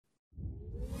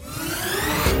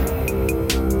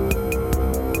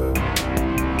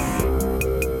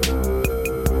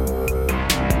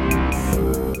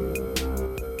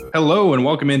Hello and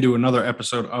welcome into another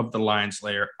episode of The Lions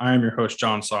Lair. I am your host,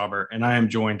 John Sauber, and I am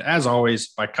joined, as always,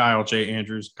 by Kyle J.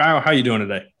 Andrews. Kyle, how you doing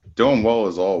today? Doing well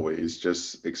as always.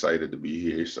 Just excited to be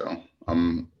here. So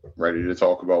I'm ready to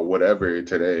talk about whatever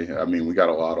today. I mean, we got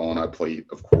a lot on our plate,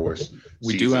 of course.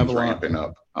 We do have a Season's lot. ramping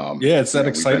up. Yeah, it's that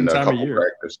We've been exciting to a time of couple year.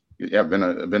 practice. Yeah, I've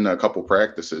been to a couple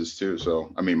practices too.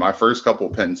 So I mean, my first couple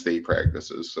Penn State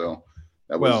practices. So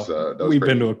Well, that was we've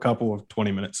been to pretty. a couple of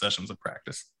 20-minute sessions of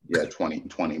practice. Yeah,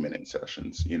 20 minute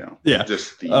sessions. Yeah.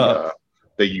 Just Uh,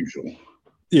 the usual.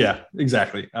 yeah,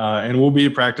 exactly. And we'll be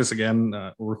at practice again.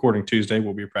 We're recording Tuesday.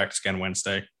 We'll be at practice again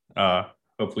Wednesday.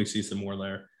 Hopefully see some more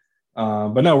there.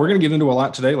 But no, we're going to get into a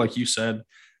lot today. Like you said,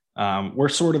 we're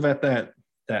sort of at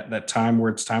that time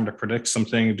where it's time to predict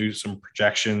something, do some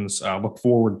projections, look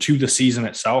forward to the season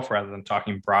itself rather than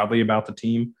talking broadly about the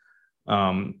team.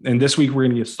 And this week we're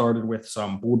going to get started with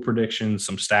some board predictions,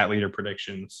 some stat leader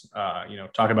predictions,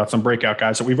 talk about some breakout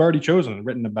guys that we've already chosen and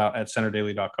written about at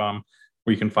centerdaily.com,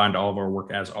 where you can find all of our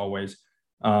work as always.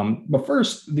 But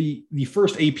first, the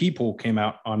first AP poll came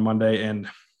out on Monday, and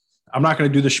I'm not going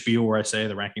to do the spiel where I say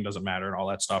the ranking doesn't matter and all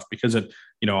that stuff, because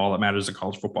all that matters is the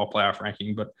college football playoff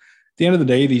ranking. But at the end of the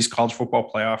day, these college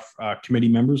football playoff committee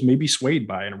members may be swayed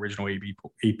by an original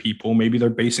AP poll. Maybe they're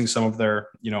basing some of their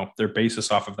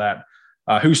basis off of that.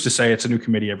 Who's to say? It's a new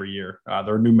committee every year.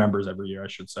 There are new members every year, I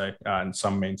should say, in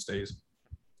some mainstays,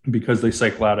 because they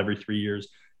cycle out every 3 years.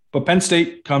 But Penn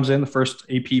State comes in the first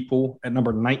AP poll at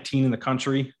number 19 in the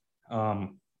country. I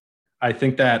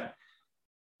think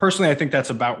that's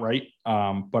about right.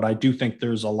 But I do think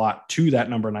there's a lot to that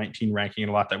number 19 ranking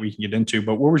and a lot that we can get into.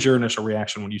 But what was your initial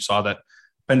reaction when you saw that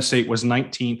Penn State was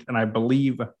 19th and I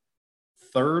believe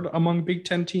third among Big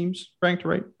Ten teams ranked,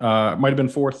 right? It might have been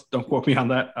fourth. Don't quote me on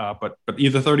that. But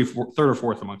either third or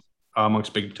fourth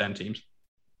amongst Big Ten teams.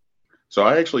 So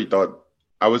I actually thought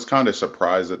I was kind of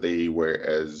surprised that they were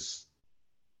as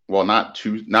well, not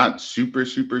super,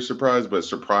 super surprised, but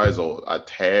surprised a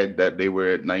tad that they were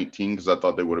at 19, because I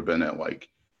thought they would have been at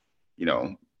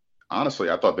honestly,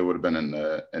 I thought they would have been in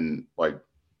that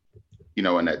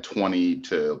 20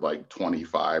 to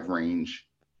 25 range,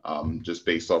 just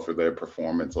based off of their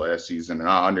performance last season. And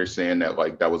I understand that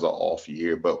that was an off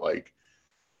year, but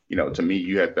to me,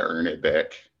 you have to earn it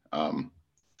back.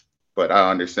 But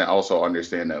I also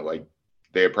understand that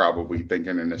they're probably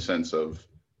thinking in the sense of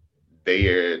they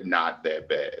are not that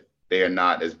bad. They are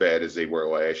not as bad as they were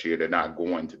last year. They're not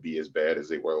going to be as bad as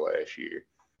they were last year.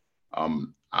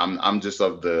 I'm just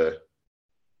of the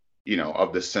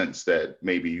sense that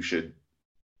maybe you should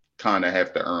kind of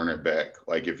have to earn it back.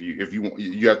 If you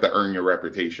have to earn your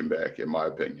reputation back, in my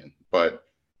opinion. But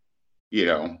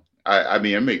I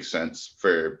mean, it makes sense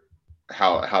for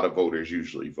how the voters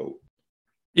usually vote.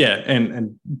 Yeah,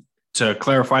 and to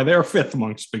clarify, they are fifth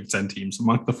amongst Big Ten teams,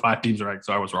 among the 5 teams ranked.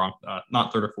 So I was wrong,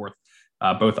 not third or fourth.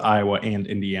 Both Iowa and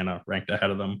Indiana ranked ahead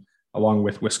of them, along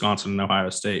with Wisconsin and Ohio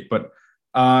State. But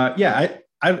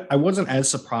I wasn't as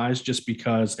surprised, just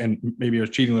because, and maybe I was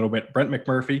cheating a little bit, Brent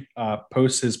McMurphy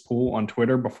posts his poll on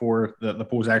Twitter before the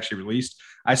poll was actually released.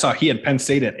 I saw he had Penn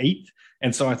State at 8th.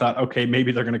 And so I thought, okay,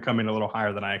 maybe they're going to come in a little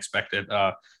higher than I expected.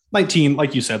 19,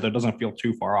 like you said, that doesn't feel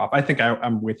too far off. I think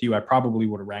I'm with you. I probably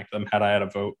would have ranked them had I had a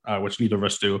vote, which neither of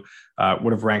us do,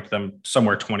 would have ranked them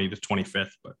somewhere 20 to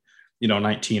 25th. But,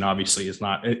 19 obviously is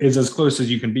as close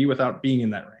as you can be without being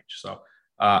in that range. So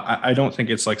I don't think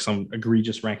it's some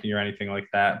egregious ranking or anything like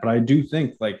that. But I do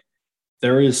think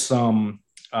there is some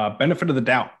benefit of the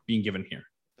doubt being given here,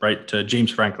 right, to James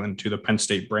Franklin, to the Penn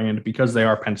State brand, because they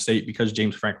are Penn State, because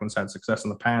James Franklin's had success in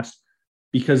the past,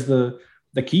 because the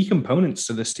key components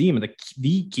to this team, and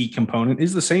the key component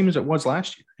is the same as it was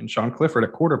last year, and Sean Clifford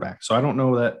at quarterback. So I don't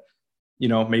know that,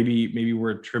 maybe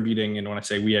we're attributing, and when I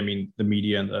say we, I mean the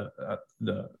media and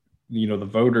the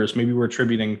voters, maybe we're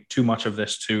attributing too much of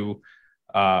this to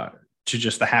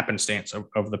just the happenstance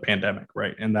of the pandemic,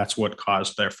 right? And that's what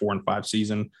caused their 4-5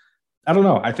 season. I don't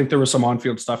know. I think there was some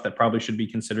on-field stuff that probably should be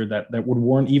considered that would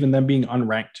warrant even them being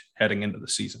unranked heading into the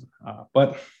season.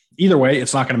 But either way,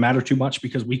 it's not going to matter too much,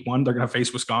 because week 1, they're going to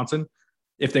face Wisconsin.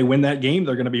 If they win that game,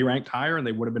 they're going to be ranked higher, and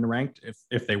they would have been ranked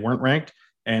if they weren't ranked.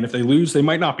 And if they lose, they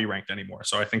might not be ranked anymore.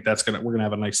 So I think we're going to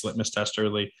have a nice litmus test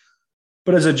early.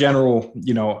 But as a general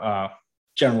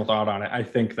thought on it, I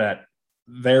think that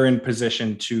they're in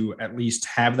position to at least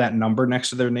have that number next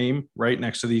to their name, right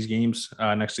next to these games,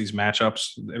 next to these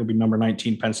matchups. It'll be number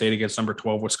 19 Penn State against number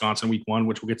 12 Wisconsin week 1,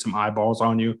 which will get some eyeballs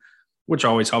on you, which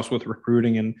always helps with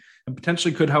recruiting and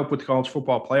potentially could help with the college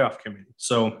football playoff committee.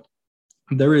 So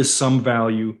there is some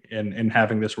value in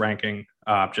having this ranking,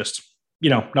 just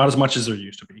not as much as there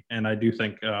used to be. And I do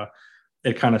think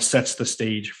it kind of sets the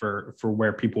stage for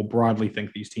where people broadly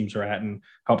think these teams are at and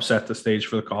helps set the stage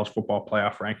for the college football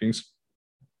playoff rankings.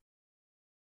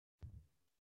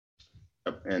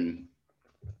 And,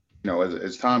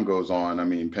 as time goes on, I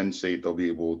mean, Penn State, they'll be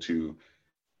able to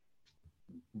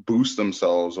boost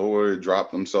themselves or drop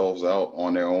themselves out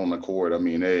on their own accord. I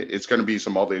mean, it's going to be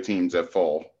some other teams that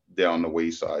fall down the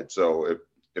wayside. So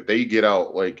if they get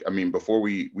out, before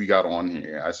we got on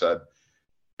here, I said,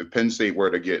 if Penn State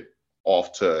were to get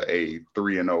off to a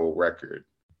 3-0 record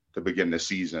to begin the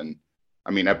season,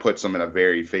 I mean, that puts them in a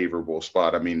very favorable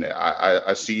spot. I mean,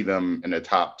 I see them in the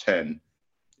top 10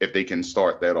 if they can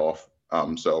start that off.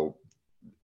 So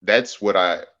that's what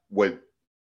if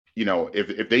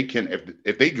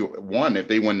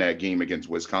they win that game against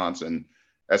Wisconsin,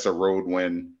 that's a road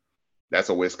win. That's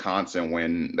a Wisconsin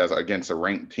win. That's against a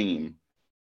ranked team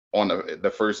on the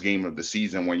first game of the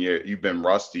season when you've been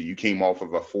rusty. You came off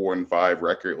of a 4-5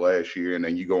 record last year, and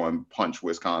then you go and punch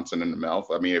Wisconsin in the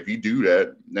mouth. I mean, if you do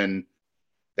that, then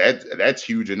that's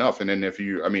huge enough. And then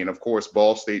of course,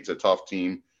 Ball State's a tough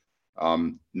team.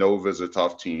 Nova's a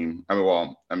tough team.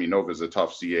 Nova's a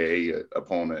tough CAA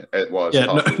opponent.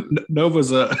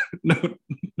 Nova's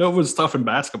tough in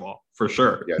basketball for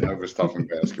sure. Yeah, Nova's tough in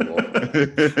basketball.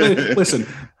 listen.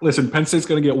 Penn State's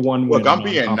going to get one win. Look, I'm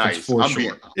being nice.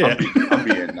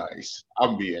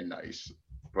 I'm being nice.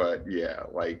 But yeah,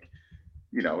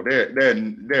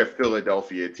 they're a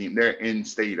Philadelphia team. They're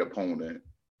in-state opponent.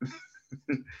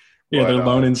 Yeah, they're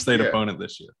lone in-state opponent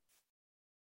this year.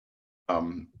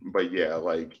 But yeah,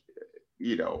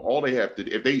 all they have to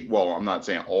do, I'm not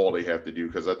saying all they have to do,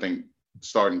 because I think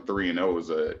starting 3-0 is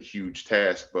a huge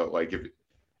task, but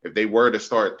if they were to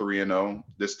start 3-0,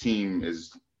 this team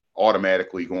is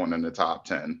automatically going in the top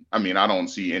 10. I mean, I don't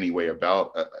see any way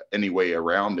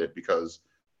around it, because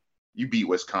you beat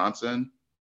Wisconsin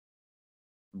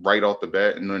right off the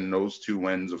bat, and then those 2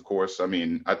 wins, of course. I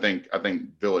mean, I think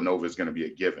Villanova is going to be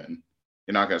a given.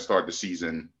 You're not going to start the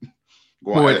season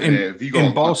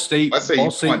in Ball State, let's say Ball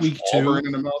State week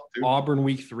 2, Auburn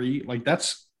week 3,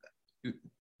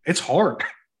 it's hard.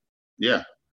 Yeah,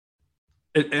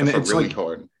 it's really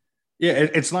hard. Yeah,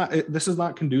 it's not. This is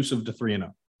not conducive to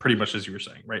 3-0. Pretty much as you were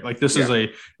saying, right? This is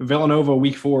a Villanova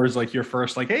week 4 is your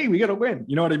first. Hey, we got to win.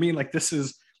 You know what I mean? That's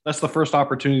the first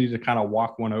opportunity to kind of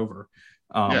walk one over.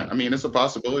 I mean, it's a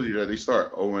possibility that they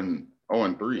start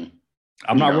 0-3.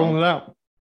 I'm not ruling it out.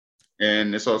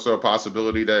 And it's also a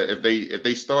possibility that if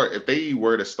they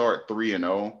were to start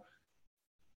 3-0,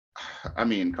 I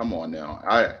mean, come on now.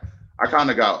 I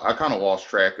kind of lost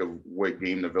track of what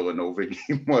game the Villanova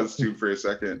game was too for a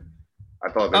second. I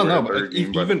thought they were a third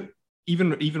game.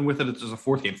 Even with it as a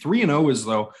 4th game, 3-0 is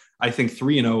I think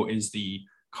 3-0 is the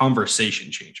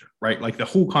conversation changer, right? The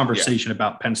whole conversation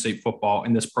about Penn State football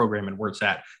in this program and where it's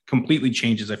at completely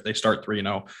changes if they start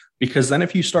 3-0, because then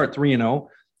if you start 3-0,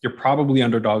 you're probably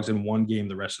underdogs in one game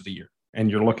the rest of the year,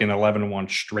 and you're looking 11-1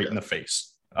 straight in the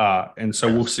face. And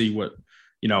so we'll see what,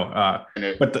 but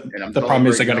the problem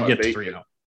is they got to get to 3-0.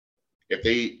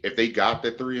 If they got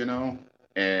the 3-0,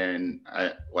 and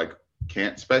I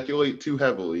can't speculate too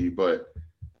heavily, but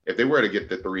if they were to get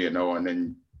the 3-0, and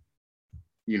then,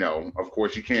 of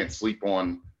course you can't sleep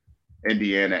on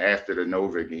Indiana after the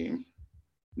Nova game.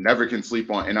 Never can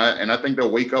sleep on, and I think they'll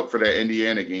wake up for that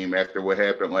Indiana game after what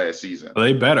happened last season.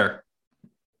 They better,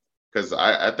 because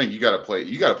I think you got to play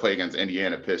against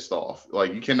Indiana pissed off.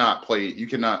 You cannot.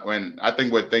 When I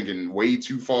think we're thinking way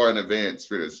too far in advance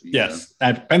for this season. Yes,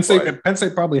 and Penn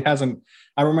State probably hasn't.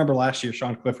 I remember last year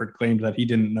Sean Clifford claimed that he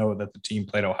didn't know that the team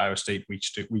played Ohio State week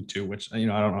 2, which I don't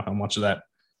know how much of that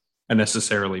I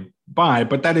necessarily buy,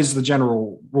 but that is the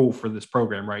general rule for this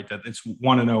program, right? That it's 1-0,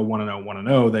 1-0,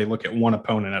 1-0. They look at one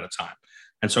opponent at a time.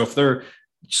 And so if they're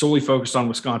solely focused on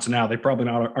Wisconsin now, they probably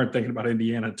aren't thinking about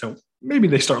Indiana until maybe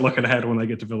they start looking ahead when they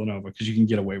get to Villanova, because you can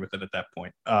get away with it at that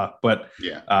point. But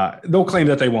they'll claim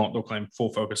that they won't. They'll claim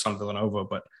full focus on Villanova.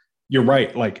 But you're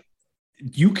right.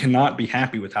 You cannot be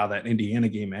happy with how that Indiana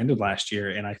game ended last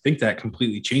year. And I think that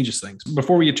completely changes things.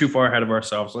 Before we get too far ahead of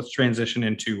ourselves, let's transition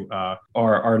into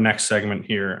our next segment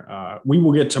here. We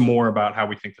will get to more about how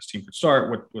we think this team could start,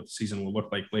 what the season will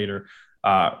look like later.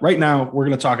 Right now, we're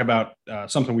going to talk about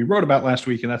something we wrote about last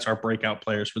week, and that's our breakout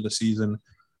players for the season.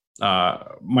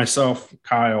 Myself,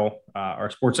 Kyle, our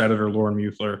sports editor, Lauren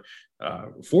Muethler,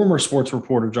 former sports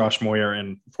reporter, Josh Moyer,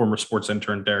 and former sports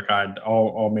intern, Derek Hyde,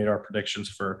 all made our predictions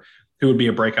for who would be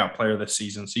a breakout player this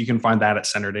season. So you can find that at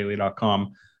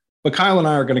centerdaily.com. But Kyle and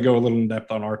I are going to go a little in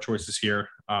depth on our choices here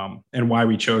and why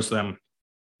we chose them.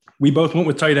 We both went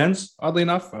with tight ends, oddly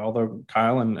enough, although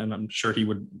Kyle, and I'm sure he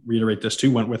would reiterate this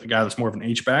too, went with a guy that's more of an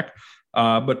H-back.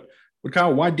 But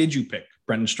Kyle, why did you pick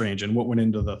Brenton Strange, and what went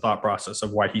into the thought process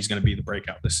of why he's going to be the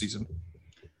breakout this season?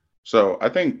 So I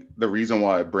think the reason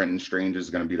why Brenton Strange is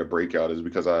going to be the breakout is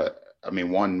because I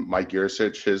mean, one, Mike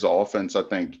Yurcich, his offense, I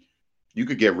think you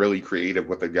could get really creative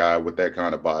with a guy with that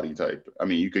kind of body type. I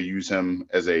mean, you could use him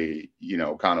as a,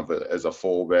 kind of as a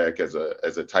fullback, as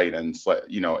a tight end,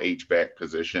 H-back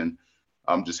position.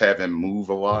 Just have him move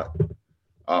a lot.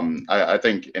 I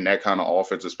think in that kind of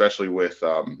offense, especially with,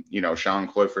 Sean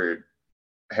Clifford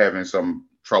having some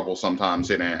trouble sometimes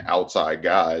hitting outside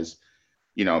guys,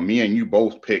 me and you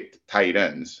both picked tight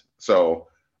ends. So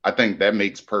I think that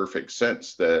makes perfect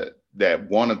sense that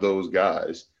one of those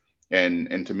guys,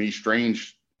 and to me,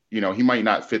 Strange, he might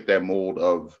not fit that mold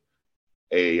of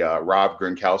a Rob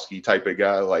Gronkowski type of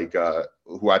guy, like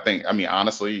who I mean,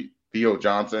 honestly, Theo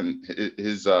Johnson,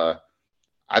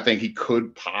 I think he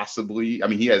could possibly, I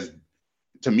mean,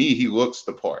 to me, he looks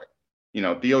the part.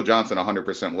 Theo Johnson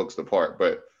 100% looks the part,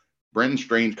 but Brenton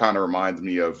Strange kind of reminds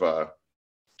me of, a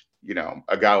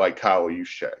guy like Kyle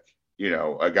Juszczyk,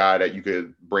 a guy that you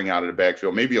could bring out of the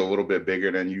backfield, maybe a little bit bigger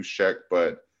than Juszczyk,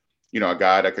 but, a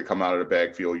guy that could come out of the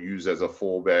backfield, use as a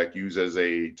fullback, use as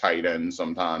a tight end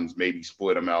sometimes, maybe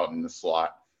split him out in the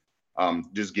slot,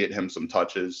 just get him some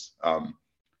touches.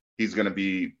 He's going to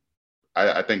be,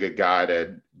 I think, a guy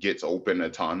that gets open a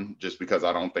ton, just because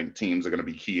I don't think teams are going to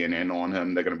be keying in on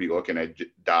him. They're going to be looking at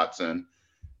Dotson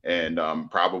and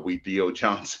probably Theo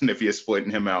Johnson if you're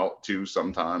splitting him out too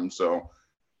sometimes. So,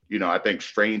 I think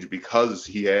Strange, because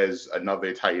he has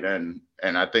another tight end,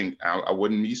 and I think I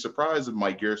wouldn't be surprised if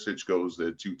Mike Yurcich goes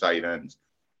to two tight ends.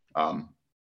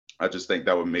 I just think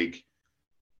that would make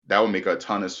a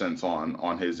ton of sense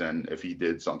on his end if he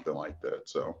did something like that.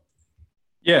 So.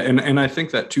 Yeah, and I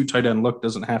think that two tight end look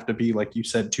doesn't have to be, like you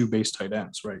said, two base tight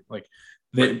ends, right? Like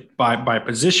by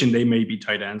position, they may be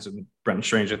tight ends, and Brenton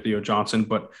Strange and Theo Johnson,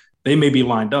 but they may be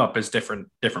lined up as different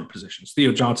positions.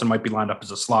 Theo Johnson might be lined up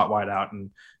as a slot wideout,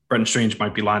 and Brenton Strange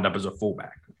might be lined up as a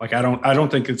fullback. Like I don't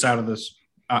think it's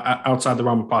outside the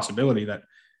realm of possibility that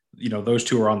those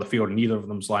two are on the field and neither of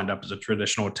them's lined up as a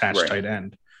traditional attached tight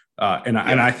end. And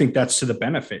I think that's to the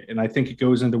benefit, and I think it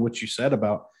goes into what you said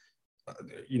about.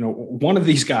 One of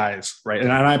these guys, right?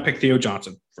 And I picked Theo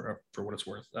Johnson for what it's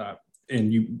worth.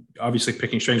 And you obviously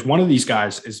picking Strange. One of these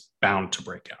guys is bound to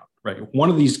break out, right? One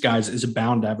of these guys is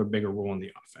bound to have a bigger role in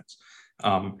the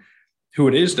offense. Who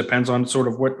it is depends on sort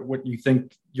of what you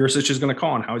think Yurcich is going to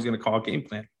call and how he's going to call a game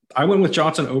plan. I went with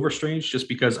Johnson over Strange just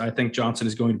because I think Johnson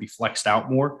is going to be flexed out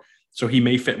more. So he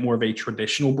may fit more of a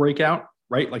traditional breakout,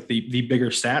 right? Like the bigger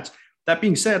stats. That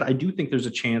being said, I do think there's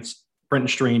a chance Brenton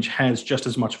Strange has just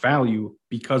as much value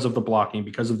because of the blocking,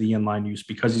 because of the inline use,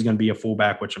 because he's going to be a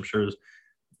fullback, which I'm sure is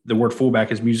the word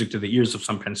fullback is music to the ears of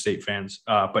some Penn State fans.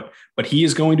 But he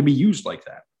is going to be used like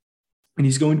that. And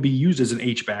he's going to be used as an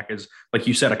H-back, as like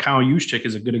you said, a Kyle Juszczyk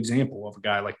is a good example of a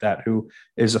guy like that who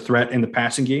is a threat in the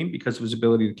passing game because of his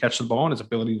ability to catch the ball and his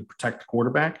ability to protect the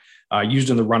quarterback, used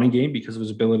in the running game because of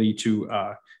his ability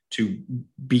to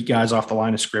beat guys off the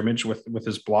line of scrimmage with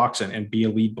his blocks and be a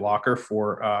lead blocker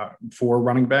for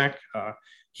running back.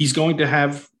 He's going to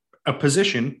have a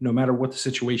position no matter what the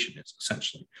situation is,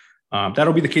 essentially.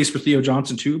 That'll be the case for Theo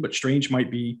Johnson too, but Strange might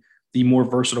be the more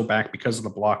versatile back because of the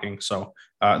blocking. So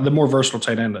the more versatile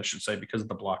tight end, I should say, because of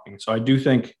the blocking. So I do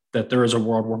think that there is a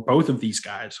world where both of these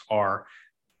guys are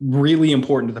really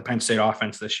important to the Penn State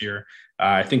offense this year.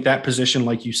 I think that position,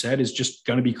 like you said, is just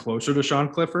going to be closer to Sean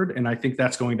Clifford. And I think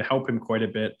that's going to help him quite a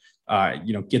bit,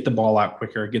 get the ball out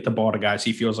quicker, get the ball to guys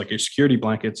he feels like are security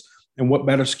blankets. And what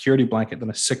better security blanket than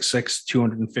a 6'6",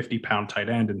 250-pound tight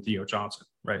end in Theo Johnson,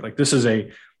 right? Like this is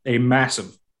a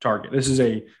massive target. This is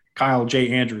a Kyle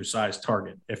J. Andrews sized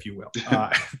target, if you will,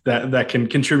 that can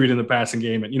contribute in the passing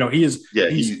game. And, he is. Yeah,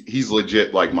 he's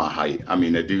legit like my height. I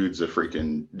mean, the dude's a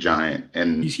freaking giant.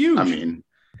 And he's huge. I mean,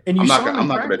 and I'm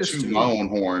not going to toot my own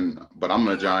horn, but I'm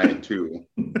a giant too.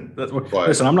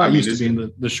 Listen, I'm not used to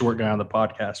being the short guy on the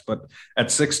podcast, but at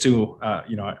 6'2",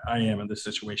 I am in this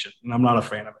situation, and I'm not a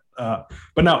fan of it.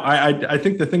 But no, I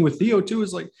think the thing with Theo too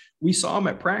is like we saw him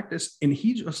at practice, and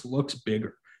he just looks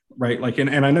bigger. Right. Like,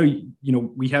 and I know, we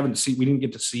didn't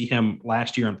get to see him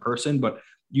last year in person, but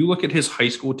you look at his high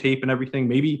school tape and everything,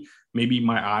 maybe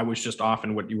my eye was just off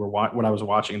in what I was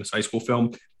watching in this high school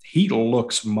film. He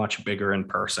looks much bigger in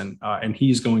person. And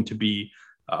he's going to be,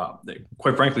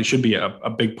 quite frankly, should be a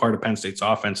big part of Penn State's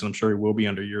offense. And I'm sure he will be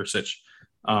under Yurcich.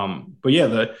 But yeah,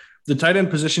 the tight end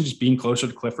position, just being closer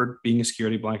to Clifford, being a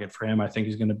security blanket for him, I think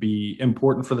is going to be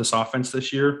important for this offense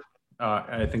this year.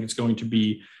 I think it's going to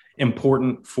be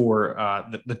important for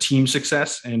the team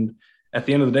success. And at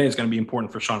the end of the day, it's going to be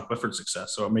important for Sean Clifford's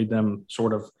success. So it made them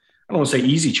sort of I don't want to say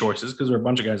easy choices because there are a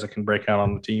bunch of guys that can break out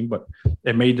on the team, but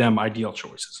it made them ideal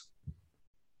choices.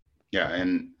 Yeah,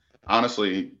 and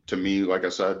honestly, to me, like I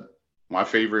said, my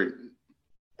favorite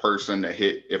person to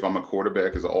hit if I'm a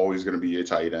quarterback is always going to be your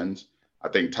tight ends. I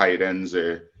think tight ends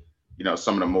are,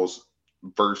 some of the most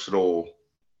versatile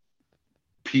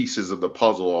pieces of the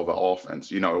puzzle of the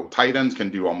offense. Tight ends can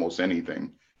do almost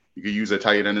anything. You could use a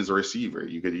tight end as a receiver.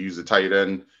 You could use a tight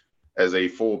end as a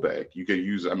fullback. You could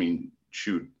use,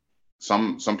 shoot,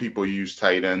 some people use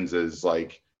tight ends as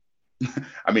like,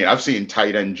 I've seen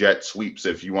tight end jet sweeps.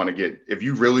 If you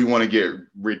really want to get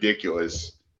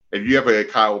ridiculous, if you have a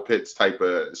Kyle Pitts type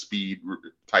of speed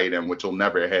tight end, which you'll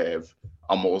never have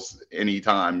almost any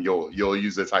time, you'll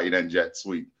use a tight end jet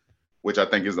sweep, which I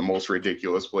think is the most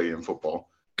ridiculous play in football.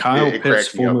 Kyle Pitts,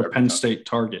 former Penn State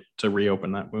target, to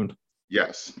reopen that wound.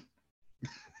 Yes.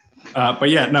 But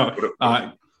yeah, no,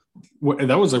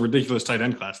 that was a ridiculous tight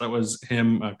end class. That was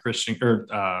him,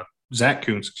 Zach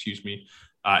Kuntz, excuse me,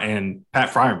 and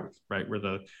Pat Freiermuth, right?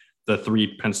 Were the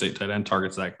three Penn State tight end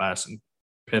targets of that class. And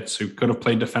Pitts, who could have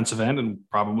played defensive end and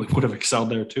probably would have excelled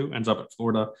there too, ends up at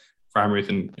Florida. Freiermuth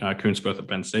and Kuntz both at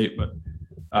Penn State. But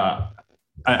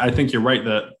I think you're right.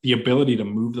 The ability to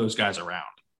move those guys around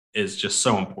is just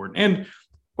so important. And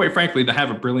quite frankly, to have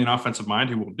a brilliant offensive mind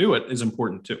who will do it is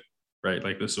important too, right?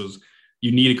 Like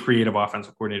you need a creative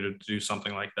offensive coordinator to do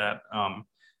something like that.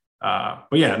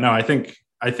 But yeah, no, I think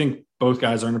both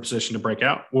guys are in a position to break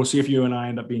out. We'll see if you and I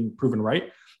end up being proven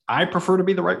right. I prefer to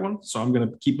be the right one, so I'm going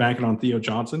to keep banking on Theo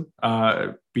Johnson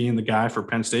being the guy for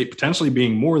Penn State, potentially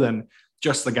being more than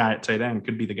just the guy at tight end,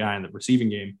 could be the guy in the receiving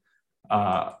game.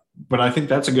 But I think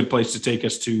that's a good place to take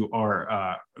us to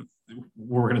our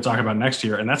what we're going to talk about next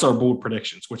year, and that's our bold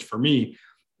predictions, which for me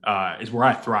is where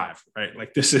I thrive, right?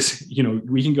 Like this is,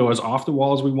 we can go as off the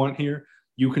wall as we want here.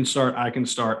 You can start, I can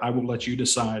start. I will let you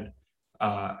decide,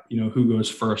 who goes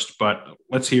first. But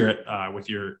let's hear it with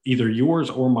either yours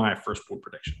or my first bold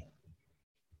prediction.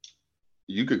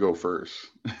 You could go first.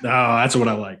 Oh, that's what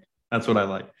I like. That's what I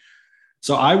like.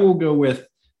 So I will go with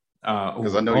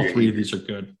because I know all three of these are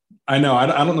good. I know.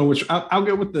 I don't know which. I'll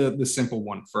go with the simple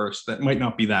one first. That might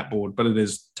not be that bold, but it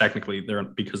is technically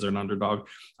because they're an underdog.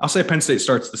 I'll say Penn State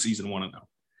starts the season 1-0.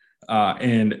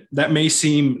 And that may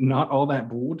seem not all that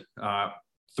bold.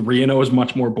 3-0 is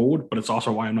much more bold, but it's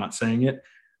also why I'm not saying it.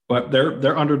 But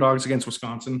they're underdogs against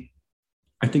Wisconsin.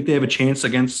 I think they have a chance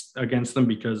against them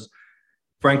because,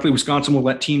 frankly, Wisconsin will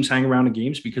let teams hang around in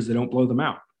games because they don't blow them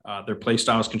out. Their play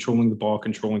style is controlling the ball,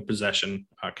 controlling possession,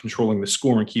 controlling the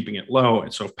score, and keeping it low.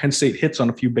 And so if Penn State hits on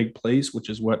a few big plays, which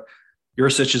is what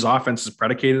Yurcich's offense is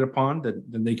predicated upon,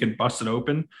 then they can bust it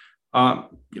open. I'll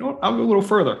go a little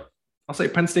further. I'll say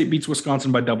Penn State beats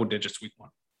Wisconsin by double digits week 1.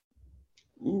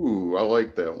 Ooh, I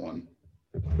like that one.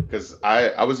 Because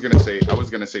I was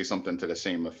gonna say something to the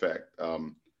same effect.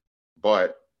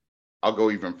 But I'll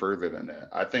go even further than that.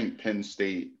 I think Penn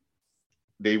State,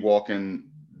 they walk into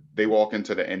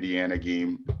the Indiana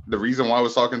game. The reason why I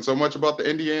was talking so much about the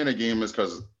Indiana game is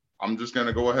because I'm just going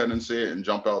to go ahead and say it and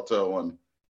jump out to one.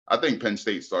 I think Penn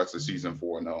State starts the season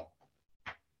 4-0.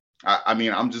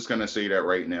 I'm just going to say that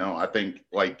right now. I think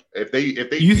if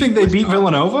they you think they beat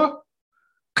Villanova?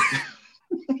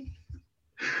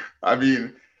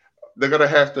 They're gonna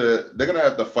have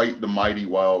to fight the mighty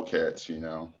Wildcats.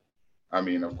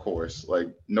 Of course, like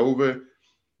Nova.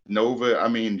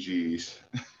 Geez.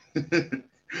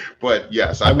 But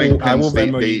yes, I think Penn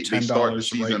State, they start the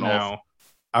season off.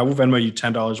 I will Venmo you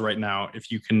 $10 right now if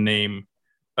you can name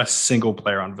a single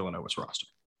player on Villanova's roster.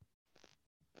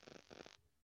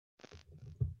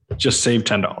 Just save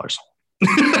 $10. Yeah,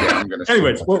 I'm gonna.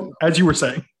 Anyways, well, as you were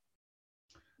saying.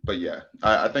 But yeah,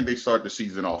 I think they start the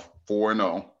season off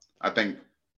 4-0. I think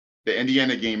the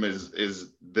Indiana game is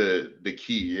the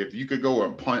key. If you could go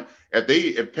and punch,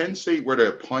 if Penn State were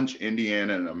to punch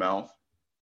Indiana in the mouth,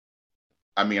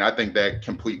 I think that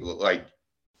completely,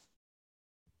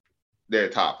 they're a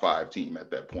top 5 team at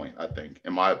that point. I think,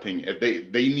 in my opinion, if they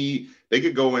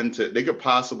could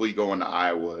possibly go into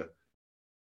Iowa.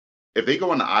 If they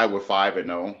go into Iowa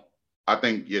 5-0, I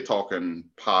think you're talking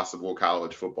possible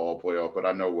college football playoff. But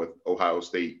I know with Ohio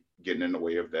State getting in the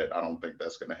way of that, I don't think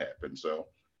that's going to happen. So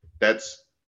that's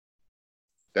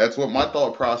what my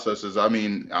thought process is. I'm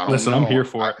here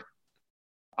for it.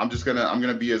 I'm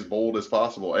gonna be as bold as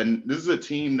possible. And this is a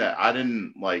team that I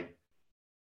didn't like.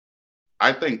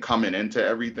 I think coming into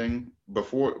everything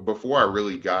before I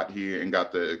really got here and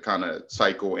got to kind of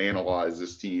psychoanalyze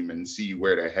this team and see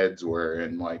where their heads were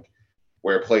and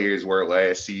where players were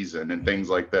last season and things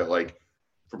like that. Like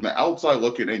from the outside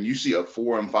looking in, you see a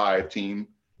 4-5 team.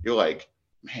 You're like,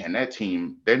 man, that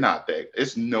team, they're not that.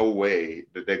 It's no way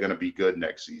that they're going to be good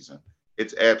next season.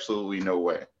 It's absolutely no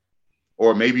way.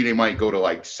 Or maybe they might go to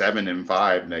like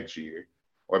 7-5 next year.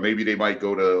 Or maybe they might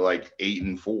go to like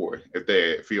 8-4 if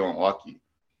they're feeling lucky.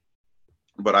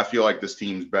 But I feel like this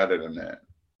team's better than that.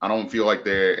 I don't feel like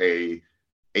they're a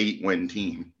 8-win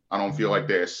team. I don't feel like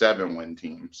they're a 7-win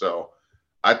team. So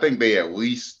I think they at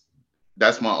least,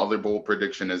 that's my other bold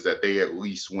prediction, is that they at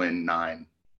least win 9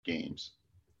 games.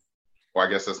 Well, I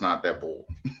guess that's not that bold.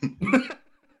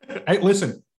 Hey,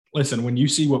 listen, when you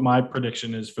see what my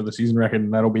prediction is for the season record,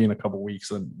 and that'll be in a couple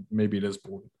weeks, and maybe it is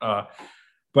bold.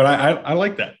 But I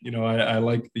like that. You know, I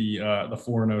like the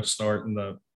 4-0 start and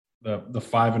the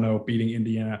 5-0 beating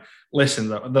Indiana. Listen,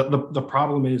 the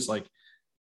problem is, like,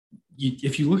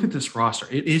 if you look at this roster,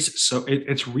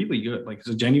 it's really good. Like, it's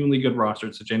a genuinely good roster.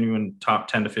 It's a genuine top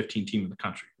 10 to 15 team in the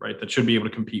country, right? That should be able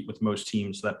to compete with most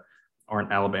teams that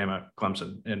aren't Alabama,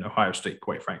 Clemson, and Ohio State,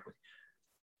 quite frankly.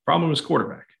 Problem is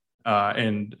quarterback.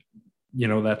 And, you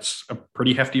know, that's a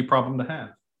pretty hefty problem to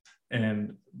have.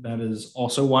 And that is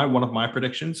also why one of my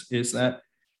predictions is that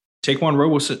Taquan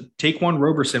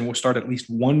Roberson will start at least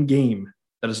one game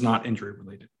that is not injury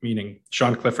related, meaning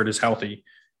Sean Clifford is healthy,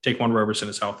 Taquan Roberson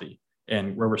is healthy,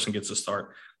 and Roberson gets a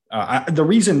start. The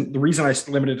reason I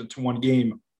limited it to one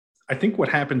game, I think what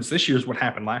happens this year is what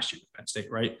happened last year with Penn State,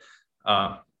 right?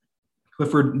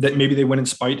 Clifford, that maybe they win in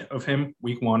spite of him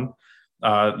week one.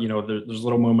 You know, there's a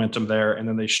little momentum there, and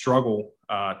then they struggle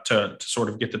to sort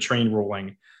of get the train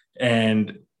rolling,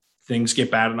 and things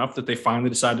get bad enough that they finally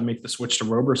decide to make the switch to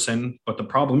Roberson. But the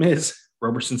problem is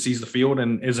Roberson sees the field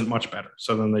and isn't much better.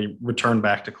 So then they return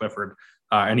back to Clifford,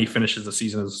 and he finishes the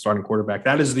season as a starting quarterback.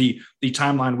 That is the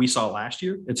timeline we saw last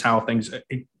year. It's how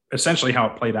essentially how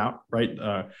it played out, right?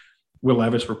 Will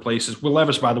Levis replaces Will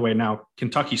Levis, by the way, now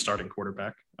Kentucky starting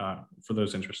quarterback, for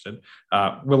those interested.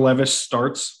 Will Levis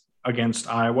starts against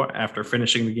Iowa after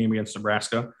finishing the game against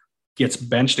Nebraska, gets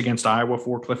benched against Iowa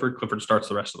for Clifford. Clifford starts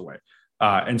the rest of the way.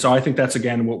 And so I think that's,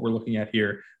 again, what we're looking at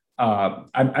here.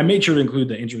 I made sure to include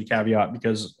the injury caveat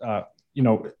because, you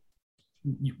know,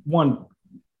 one,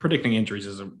 predicting injuries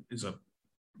is a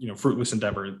fruitless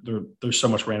endeavor. There's so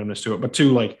much randomness to it. But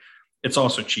two, like, it's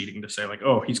also cheating to say, like,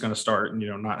 oh, he's going to start and,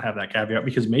 not have that caveat,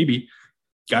 because maybe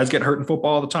guys get hurt in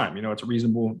football all the time. It's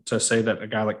reasonable to say that a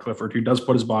guy like Clifford, who does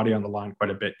put his body on the line quite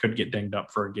a bit, could get dinged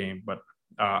up for a game. But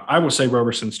I will say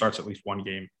Roberson starts at least one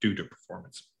game due to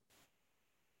performance.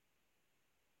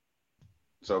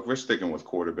 So if we're sticking with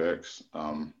quarterbacks,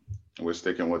 we're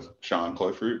sticking with Sean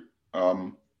Clifford.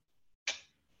 I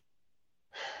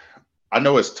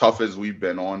know as tough as we've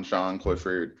been on Sean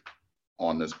Clifford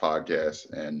on this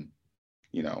podcast, and,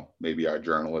 maybe our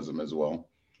journalism as well,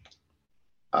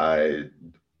 I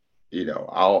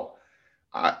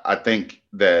think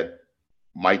that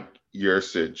Mike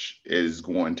Yurcich is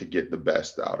going to get the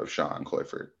best out of Sean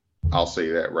Clifford. I'll say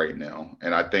that right now.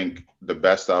 And I think the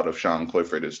best out of Sean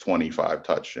Clifford is 25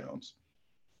 touchdowns.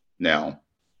 Now,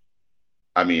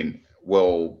 I mean,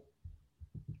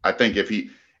 I think if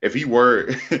he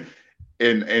were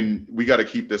and we got to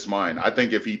keep this in mind, I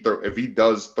think if he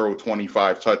does throw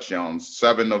 25 touchdowns,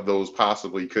 7 of those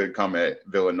possibly could come at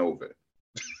Villanova.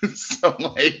 So,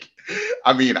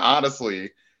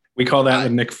 honestly, we call that the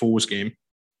Nick Foles game.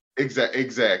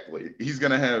 Exactly. He's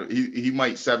gonna have he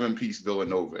might 7-piece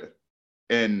Villanova,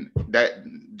 and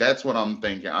that's what I'm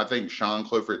thinking. I think Sean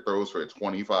Clifford throws for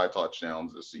 25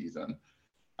 touchdowns this season.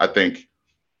 I think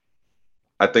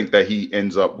that he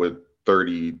ends up with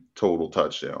 30 total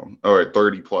touchdowns, or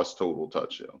 30 plus total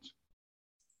touchdowns.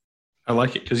 I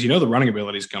like it because the running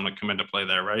ability is going to come into play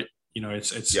there, right?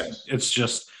 It's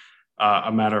just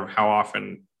a matter of how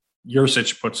often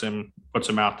Yurcich puts him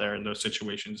out there in those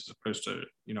situations, as opposed to,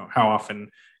 how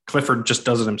often Clifford just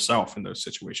does it himself in those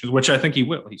situations, which I think he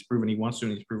will. He's proven he wants to,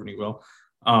 and he's proven he will.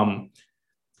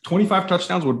 25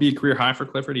 touchdowns would be a career high for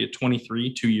Clifford. He had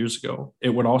 23 2 years ago. It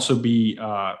would also be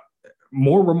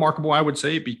more remarkable, I would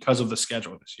say, because of the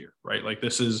schedule this year, right? Like,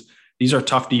 these are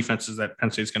tough defenses that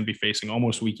Penn State's going to be facing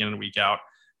almost week in and week out.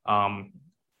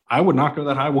 I would not go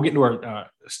that high. We'll get into our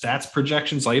stats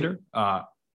projections later.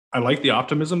 I like the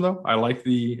optimism, though. I like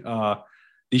the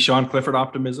Sean Clifford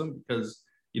optimism, because,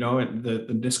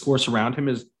 the discourse around him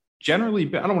is generally,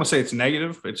 I don't want to say it's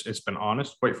negative. It's been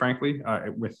honest, quite frankly,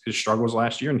 with his struggles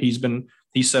last year. And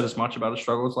he said as much about his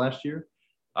struggles last year.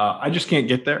 I just can't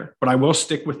get there, but I will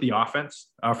stick with the offense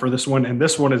for this one. And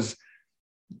this one is,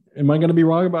 am I going to be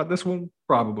wrong about this one?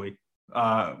 Probably.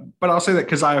 But I'll say that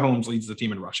Keziah Holmes leads the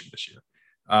team in rushing this year.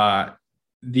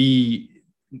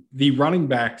 The running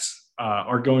backs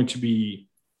are going to be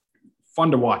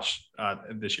fun to watch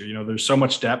this year. There's so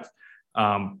much depth.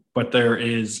 But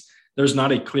there's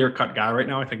not a clear-cut guy right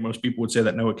now. I think most people would say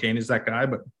that Noah Cain is that guy,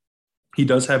 but he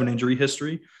does have an injury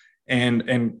history.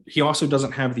 And he also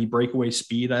doesn't have the breakaway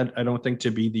speed, I don't think,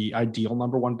 to be the ideal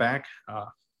number one back.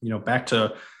 Back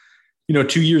to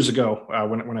 2 years ago,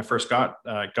 when I first got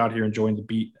here and joined the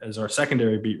beat as our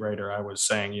secondary beat writer, I was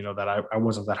saying, that I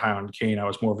wasn't that high on Cain. I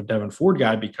was more of a Devin Ford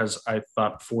guy because I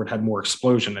thought Ford had more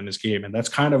explosion in his game. And that's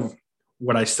kind of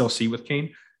what I still see with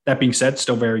Cain. That being said,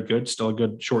 still very good, still a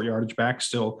good short yardage back,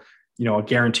 still, a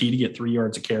guarantee to get 3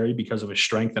 yards a carry because of his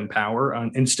strength and power,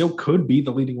 and still could be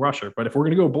the leading rusher. But if we're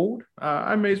going to go bold,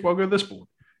 I may as well go this bold.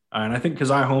 And I think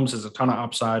Keziah Holmes has a ton of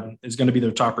upside, is going to be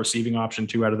their top receiving option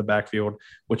too out of the backfield,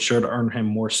 which should earn him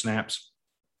more snaps.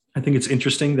 I think it's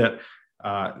interesting that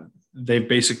they've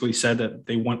basically said that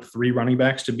they want 3 running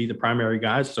backs to be the primary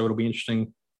guys. So it'll be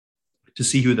interesting to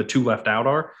see who the 2 left out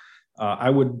are.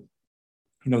 I would,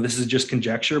 this is just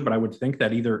conjecture, but I would think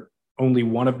that either only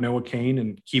one of Noah Cain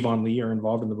and Kevon Lee are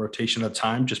involved in the rotation at a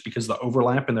time, just because of the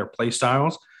overlap in their play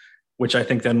styles, which I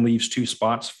think then leaves 2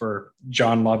 spots for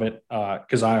John Lovett,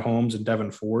 Keziah Holmes, and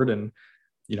Devin Ford. And,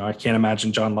 I can't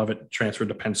imagine John Lovett transferred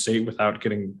to Penn State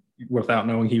without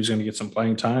knowing he was going to get some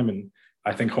playing time. And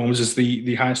I think Holmes is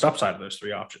the highest upside of those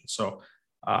 3 options. So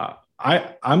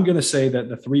I'm going to say that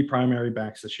the 3 primary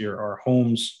backs this year are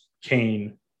Holmes,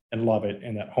 Cain, and Lovett,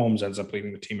 and that Holmes ends up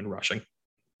leading the team in rushing.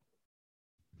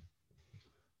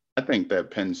 I think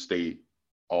that Penn State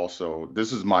also,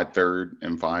 this is my third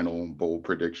and final bold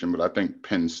prediction, but I think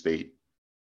Penn State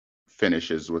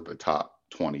finishes with the top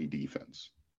 20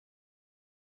 defense.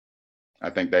 I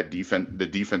think that the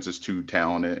defense is too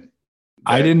talented.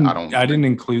 I didn't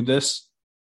include this,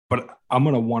 but I'm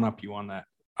going to one-up you on that.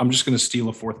 I'm just going to steal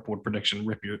a fourth board prediction,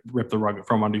 rip the rug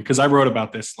from under you, because I wrote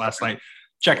about this last night.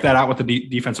 Check that out with the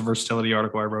defensive versatility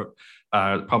article I wrote,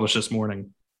 published this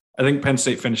morning. I think Penn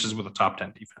State finishes with a top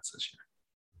 10 defense this year.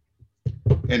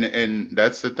 And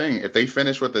that's the thing. If they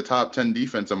finish with the top 10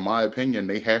 defense, in my opinion,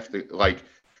 they have to, like,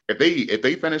 if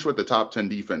they finish with the top 10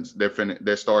 defense,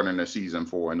 they're starting the season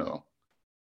 4-0.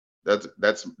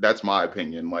 That's my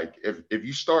opinion. Like, if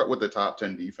you start with the top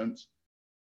 10 defense,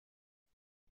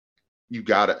 you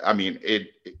got to,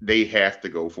 they have to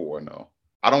go 4-0.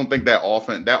 I don't think that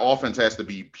offense has to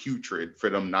be putrid for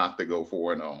them not to go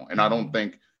 4-0. And I don't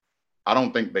think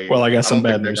they. Well, I got some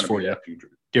bad news for you,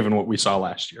 given what we saw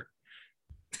last year.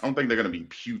 I don't think they're going to be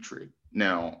putrid.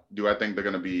 Now, do I think they're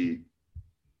going to be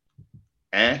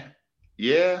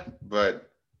yeah,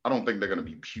 but I don't think they're going to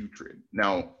be putrid.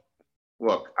 Now,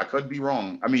 look, I could be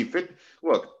wrong.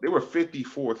 Look, they were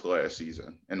 54th last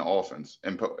season in offense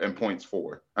and points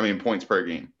per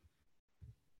game.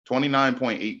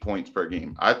 29.8 points per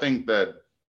game. I think that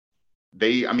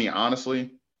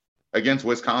honestly, against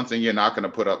Wisconsin, you're not going to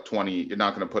put up 20. You're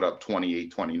not going to put up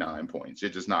 28, 29 points.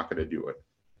 You're just not going to do it.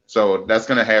 So that's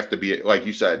going to have to be, like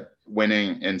you said,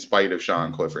 winning in spite of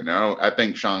Sean Clifford. Now, I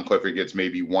think Sean Clifford gets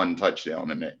maybe 1 touchdown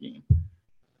in that game.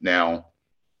 Now,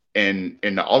 in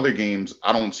the other games,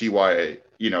 I don't see why,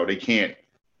 they can't.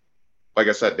 Like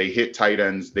I said, they hit tight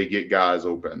ends, they get guys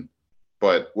open.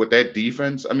 But with that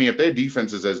defense, if their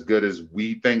defense is as good as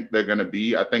we think they're going to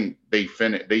be, I think they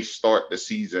start the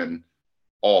season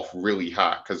off really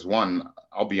hot. Because one,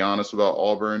 I'll be honest about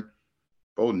Auburn,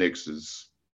 Bo Nix is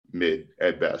mid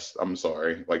at best. I'm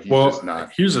sorry. Like, he's just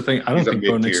not. Here's the thing. I don't think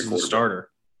Bo Nix is the starter.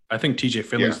 I think TJ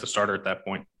Finley's the starter at that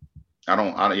point.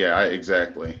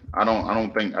 Exactly.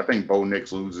 I think Bo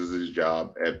Nix loses his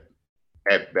job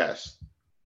at best.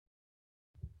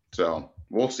 So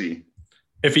we'll see.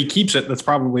 If he keeps it, that's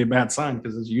probably a bad sign,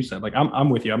 because, as you said, like, I'm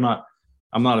with you. I'm not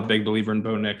a big believer in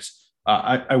Bo Nix.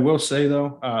 I will say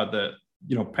though that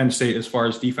Penn State, as far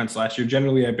as defense last year,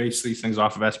 generally I base these things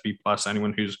off of SP plus.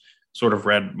 Anyone who's sort of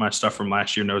read my stuff from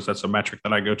last year knows that's a metric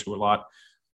that I go to a lot.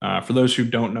 For those who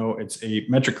don't know, it's a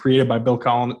metric created by Bill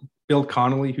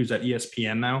Connolly, who's at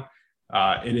ESPN now.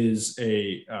 It is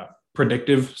a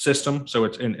predictive system, so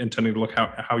it's intended to look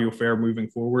how you'll fare moving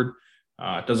forward.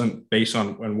 It doesn't base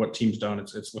on what team's done.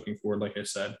 It's looking forward, like I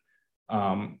said.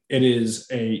 It is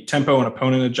a tempo and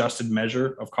opponent adjusted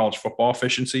measure of college football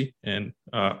efficiency. And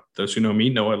those who know me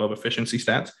know I love efficiency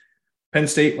stats. Penn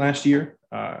State last year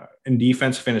in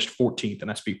defense finished 14th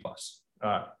in SP plus,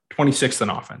 26th in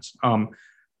offense.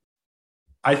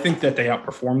 I think that they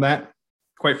outperformed that,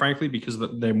 quite frankly, because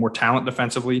they're more talent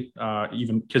defensively,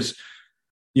 even because,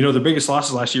 the biggest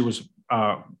losses last year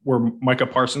were Micah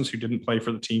Parsons, who didn't play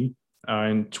for the team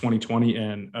in 2020,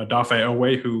 and Dafe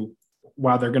Owe, who,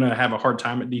 while they're going to have a hard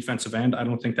time at defensive end, I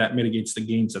don't think that mitigates the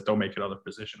gains that they'll make at other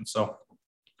positions. So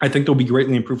I think they'll be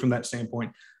greatly improved from that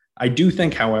standpoint. I do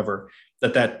think, however,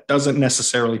 that doesn't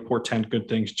necessarily portend good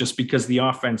things just because the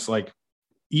offense, like,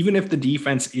 even if the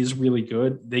defense is really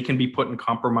good, they can be put in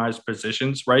compromised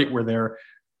positions, right? Where they're,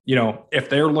 if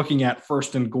they're looking at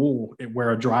first and goal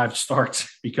where a drive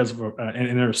starts because of an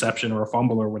interception or a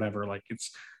fumble or whatever, like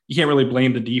you can't really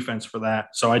blame the defense for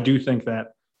that. So I do think that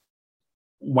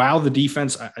while the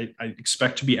defense I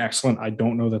expect to be excellent, I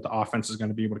don't know that the offense is going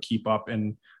to be able to keep up.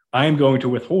 And I am going to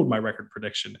withhold my record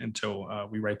prediction until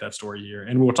we write that story here.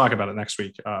 And we'll talk about it next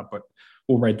week, but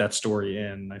we'll write that story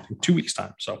in, I think, 2 weeks'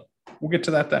 time. So we'll get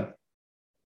to that then.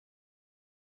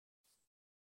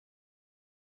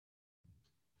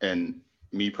 And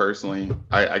me personally,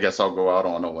 I guess I'll go out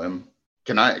on a limb.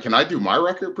 Can I do my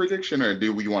record prediction, or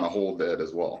do we want to hold that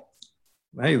as well?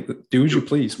 Hey, do as you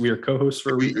please. We are co-hosts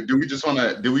for a week. Do we just want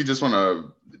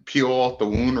to peel off the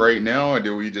wound right now, or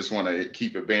do we just want to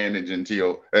keep a bandage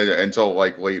until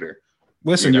like later?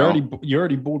 Listen, you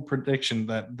already bold prediction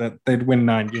that they'd win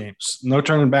 9 games. No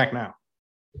turning back now.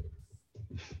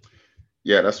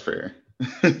 Yeah, that's fair.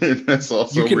 That's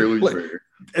also really fair.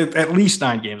 At least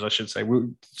 9 games, I should say.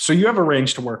 So you have a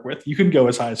range to work with. You can go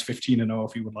as high as 15-0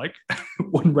 if you would like.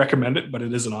 Wouldn't recommend it, but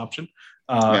it is an option.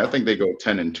 I think they go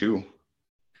 10-2.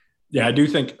 Yeah, I do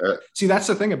think. See, that's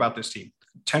the thing about this team.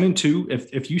 10-2.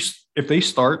 If they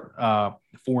start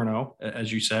 4-0,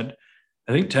 as you said,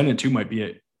 I think 10-2 might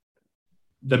be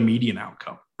the median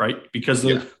outcome, right? Because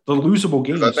the losable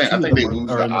games. I think they lose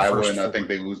to Iowa, and I think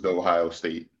they lose to Ohio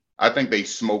State. I think they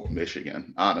smoke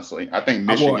Michigan. Honestly, I think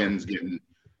Michigan's getting.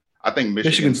 I think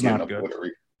Michigan's getting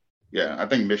obliterated. Yeah, I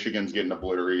think Michigan's getting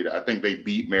obliterated. I think they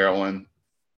beat Maryland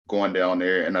going down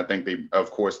there, and I think they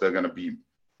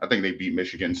beat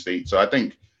Michigan State. So I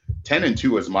think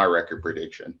 10-2 is my record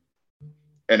prediction.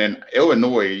 And then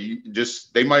Illinois,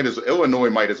 Illinois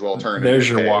might as well turn. There's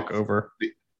your walkover.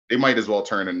 They might as well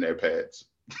turn in their pads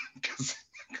because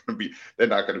they're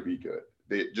not going to be good.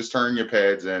 They just turn your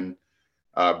pads in,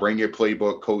 bring your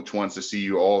playbook. Coach wants to see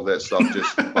you. All that stuff.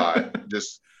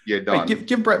 Just get done. Hey,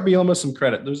 give Brett Bielema some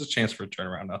credit. There's a chance for a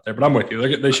turnaround out there, but I'm with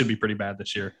you. They should be pretty bad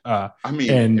this year.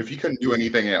 If you couldn't do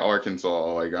anything at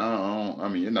Arkansas,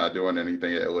 you're not doing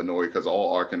anything at Illinois because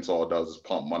all Arkansas does is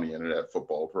pump money into that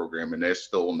football program, and they're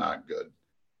still not good.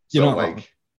 I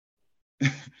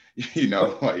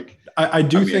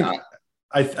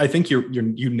think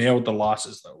you nailed the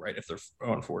losses though, right? If they're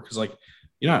 0-4, because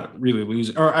you're not really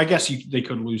losing, or I guess they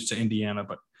could lose to Indiana,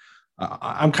 but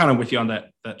I'm kind of with you on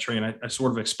that train. I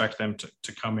sort of expect them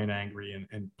to come in angry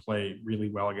and play really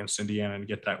well against Indiana and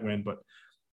get that win. But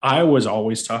Iowa's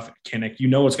always tough at Kinnick.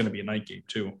 It's going to be a night game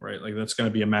too, right? Like that's going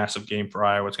to be a massive game for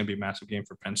Iowa. It's going to be a massive game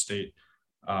for Penn State.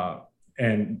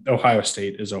 And Ohio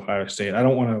State is Ohio State. I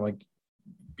don't want to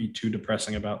be too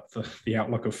depressing about the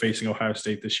outlook of facing Ohio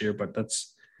State this year, but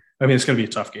it's going to be a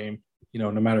tough game.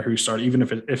 No matter who starts, even if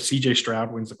CJ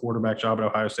Stroud wins the quarterback job at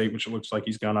Ohio State, which it looks like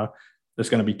he's gonna, it's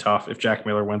going to be tough. If Jack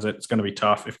Miller wins it, it's going to be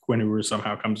tough. If Quinn Ewers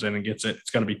somehow comes in and gets it, it's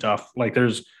going to be tough.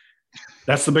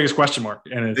 That's the biggest question mark.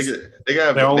 And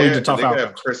they all lead to tough outcomes.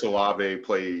 Have Chris Olave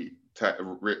play.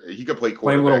 He could play quarterback.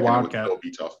 Play a little wildcat. It would still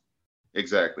be tough.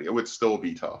 Exactly, it would still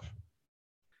be tough.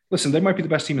 Listen, they might be the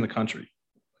best team in the country.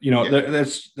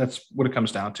 That's what it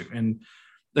comes down to, and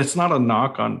that's not a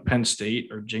knock on Penn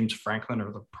State or James Franklin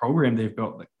or the program they've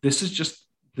built. This is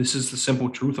the simple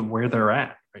truth of where they're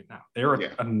at right now. They're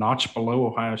a notch below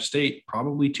Ohio State,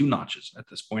 probably 2 notches at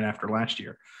this point after last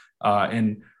year.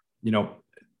 And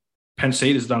Penn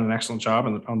State has done an excellent job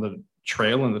on the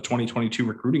trail in the 2022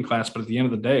 recruiting class, but at the end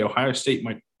of the day, Ohio State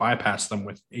might bypass them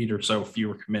with 8 or so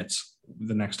fewer commits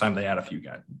the next time they add a few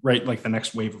guys, right? Like the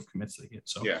next wave of commits they get.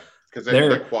 So because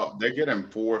they're getting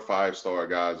 4 or 5-star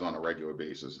guys on a regular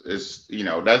basis. It's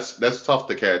that's tough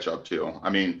to catch up to. I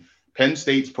mean, Penn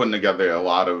State's putting together a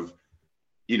lot of,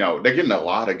 they're getting a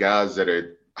lot of guys that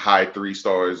are high 3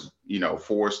 stars,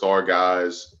 4-star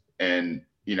guys, and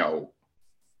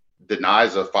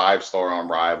denies a 5-star on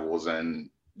Rivals and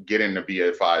getting to be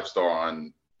a 5-star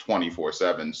on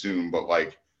 24/7 soon. But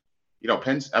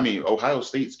Ohio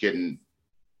State's getting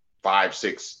 5,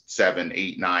 6, 7,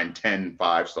 8, 9, 10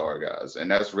 5-star guys,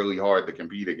 and that's really hard to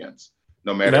compete against.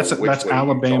 No matter that's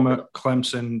Alabama,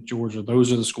 Clemson, Georgia.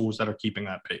 Those are the schools that are keeping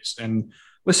that pace. And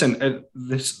listen,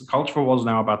 this college football is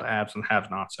now about the haves and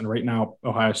have-nots. And right now,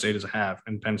 Ohio State is a have,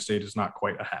 and Penn State is not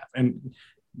quite a have, and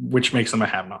which makes them a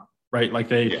have-not, right? Like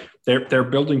they're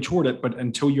building toward it, but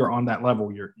until you're on that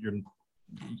level, you're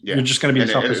just going to be in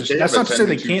a tough position. That's not to say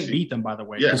they can't beat them, by the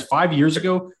way, because 5 years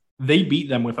ago they beat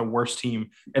them with a worse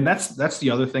team, and that's the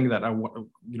other thing that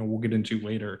we'll get into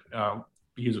later.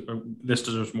 Because this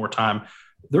deserves more time.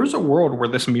 There's a world where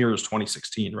this mirrors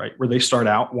 2016, right? Where they start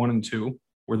out 1-2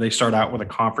 where they start out with a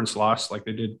conference loss like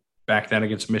they did back then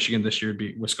against Michigan, this year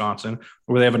beat Wisconsin,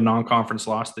 or they have a non-conference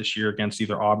loss this year against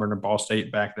either Auburn or Ball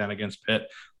State, back then against Pitt.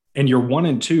 And you're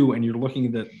 1-2 and you're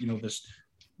looking at this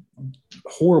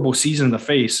horrible season in the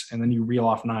face, and then you reel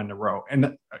off 9 in a row.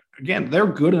 And again, they're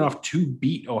good enough to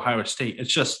beat Ohio State.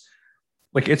 It's just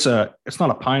like it's not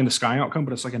a pie in the sky outcome,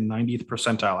 but it's like a 90th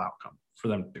percentile outcome for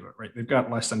them to do it, right? They've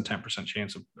got less than 10%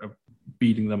 chance of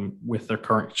beating them with their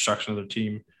current construction of their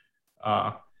team.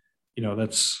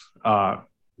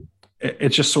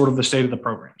 It's just sort of the state of the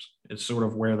programs. It's sort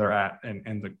of where they're at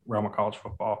in the realm of college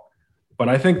football. But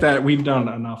I think that we've done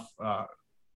enough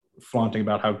flaunting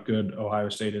about how good Ohio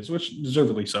State is, which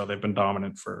deservedly so. They've been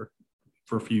dominant for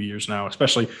a few years now,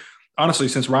 especially, honestly,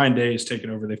 since Ryan Day has taken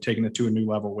over. They've taken it to a new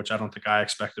level, which I don't think I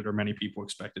expected or many people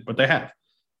expected, but they have.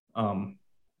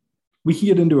 We can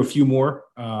get into a few more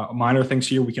minor things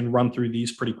here. We can run through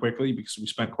these pretty quickly because we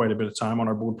spent quite a bit of time on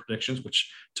our board predictions,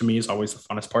 which to me is always the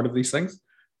funnest part of these things.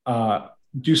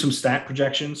 Do some stat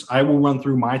projections. I will run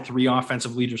through my 3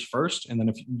 offensive leaders first, and then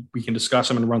if we can discuss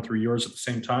them and run through yours at the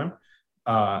same time.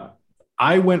 I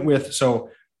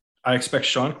expect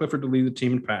Sean Clifford to lead the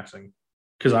team in passing,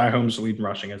 because Holmes to lead in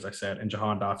rushing, as I said, and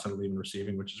Jahan Dotson to lead in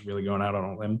receiving, which is really going out on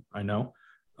a limb, I know.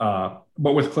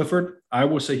 But with Clifford, I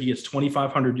will say he gets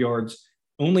 2,500 yards,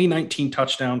 only 19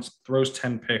 touchdowns, throws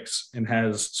 10 picks, and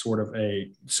has sort of a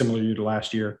similar year to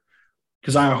last year.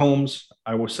 Keziah Holmes,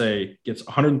 I will say, gets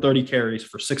 130 carries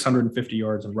for 650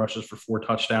 yards and rushes for 4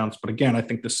 touchdowns. But again, I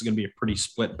think this is going to be a pretty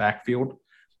split backfield.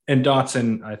 And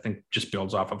Dotson, I think, just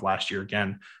builds off of last year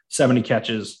again. 70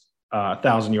 catches,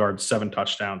 1,000 yards, 7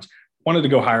 touchdowns. Wanted to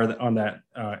go higher on that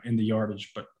in the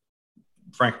yardage, but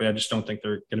frankly, I just don't think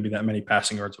there are going to be that many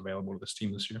passing yards available to this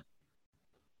team this year.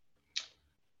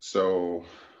 So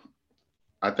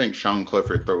I think Sean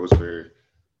Clifford throws for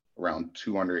around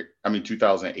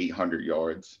 2,800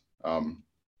 yards.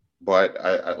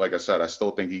 But like I said, I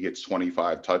still think he gets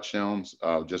 25 touchdowns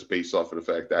just based off of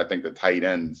the fact that I think the tight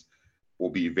ends will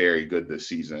be very good this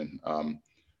season.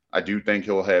 I do think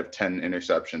he'll have 10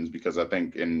 interceptions because I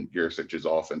think in Yurcich's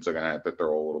offense, they're going to have to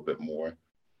throw a little bit more.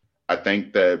 I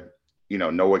think that,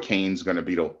 Noah Cain's going to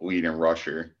be the leading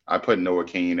rusher. I put Noah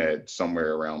Cain at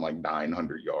somewhere around like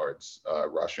 900 yards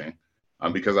rushing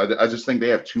because I just think they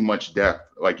have too much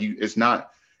depth. Like it's not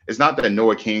that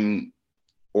Noah Cain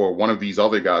or one of these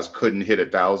other guys couldn't hit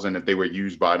 1,000 if they were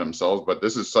used by themselves, but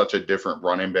this is such a different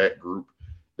running back group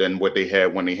than what they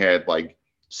had when they had like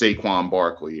Saquon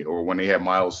Barkley or when they had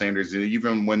Miles Sanders,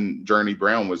 even when Journey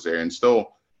Brown was there. And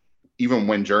still, even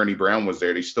when Journey Brown was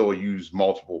there, they still used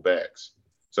multiple backs.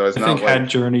 So it's not like, had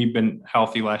Journey been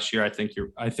healthy last year, I think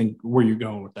where you're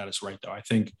going with that is right, though. I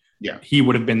think he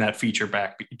would have been that feature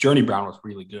back. Journey Brown was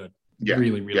really good. Yeah.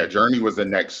 Really, really good. Journey was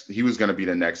he was going to be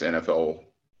the next NFL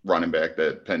running back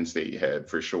that Penn State had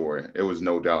for sure. It was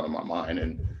no doubt in my mind.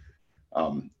 And,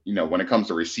 when it comes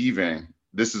to receiving,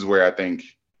 this is where I think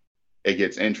it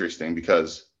gets interesting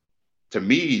because to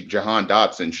me, Jahan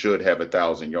Dotson should have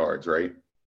 1,000 yards, right?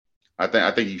 I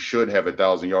think he should have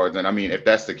 1,000 yards. And I mean, if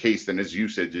that's the case, then his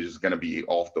usage is going to be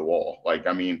off the wall. Like,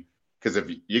 I mean, because if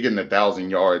you're getting 1,000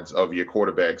 yards of your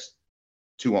quarterback's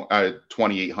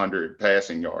 2,800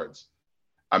 passing yards,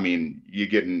 I mean, you're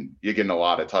getting a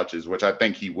lot of touches, which I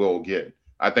think he will get.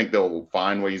 I think they'll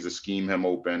find ways to scheme him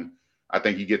open. I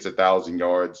think he gets 1,000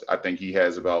 yards. I think he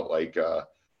has about like, I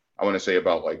want to say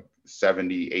about like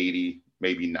 70, 80,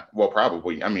 maybe not. Well,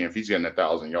 probably. I mean, if he's getting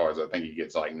 1,000 yards, I think he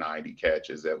gets like 90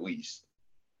 catches at least,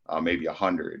 maybe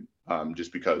 100,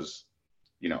 just because,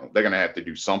 they're going to have to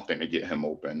do something to get him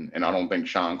open. And I don't think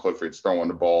Sean Clifford's throwing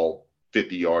the ball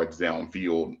 50 yards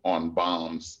downfield on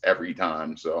bombs every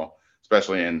time. So,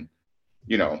 especially in,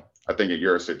 I think at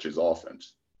Yurcich's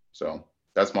offense. So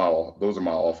those are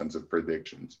my offensive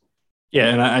predictions. Yeah,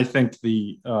 and I think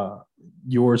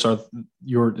yours,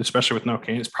 especially with no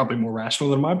Cain, is probably more rational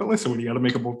than mine. But listen, when you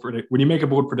make a bold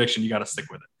prediction, you got to stick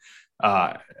with it.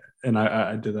 And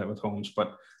I did that with Holmes.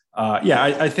 But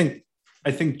I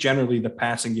think generally the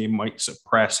passing game might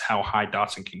suppress how high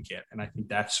Dotson can get, and I think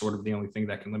that's sort of the only thing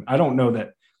that can limit. I don't know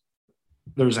that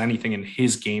there's anything in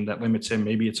his game that limits him.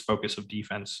 Maybe it's focus of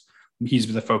defense. He's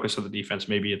the focus of the defense.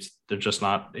 Maybe they're just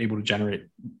not able to generate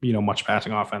much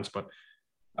passing offense, but.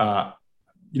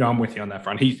 I'm with you on that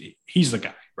front. He's the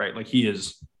guy, right? Like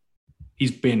he's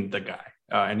been the guy,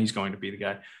 and he's going to be the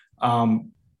guy.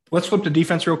 Let's flip to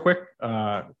defense real quick.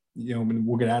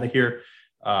 We'll get out of here.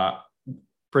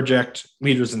 Project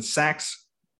leaders in sacks,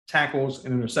 tackles,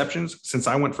 and interceptions. Since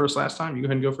I went first last time, you go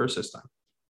ahead and go first this time.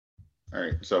 All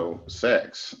right. So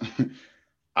sacks.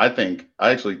 I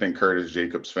actually think Curtis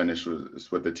Jacobs finished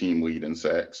with the team lead in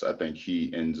sacks. I think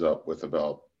he ends up with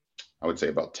about, I would say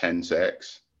about 10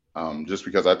 sacks. Just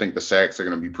because I think the sacks are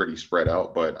going to be pretty spread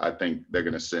out, but I think they're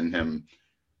going to send him.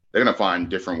 They're going to find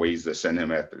different ways to send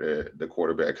him after the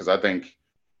quarterback. Because I think,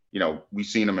 we've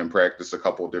seen him in practice a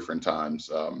couple of different times.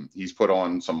 He's put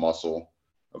on some muscle,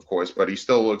 of course, but he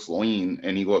still looks lean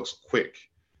and he looks quick.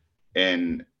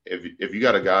 And if you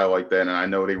got a guy like that, and I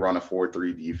know they run a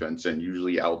 4-3 defense, and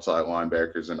usually outside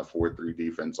linebackers in a 4-3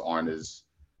 defense aren't as,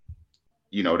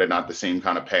 they're not the same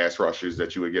kind of pass rushers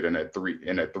that you would get in a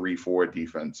 3-4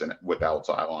 defense and with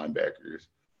outside linebackers.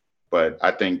 But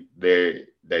I think that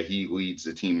he leads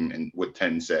the team with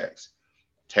 10 sacks.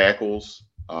 Tackles,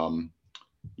 I'm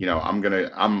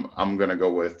gonna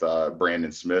go with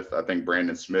Brandon Smith. I think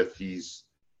Brandon Smith,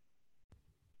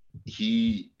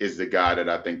 he is the guy that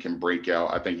I think can break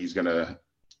out. I think he's gonna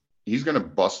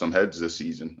bust some heads this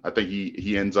season. I think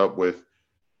he ends up with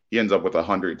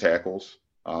 100 tackles.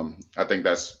 I think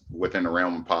that's within the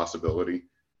realm of possibility.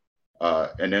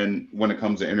 And then when it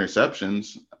comes to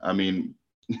interceptions, I mean,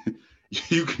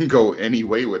 you can go any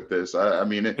way with this. I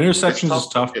mean, interceptions is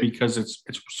tough because it's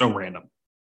so random.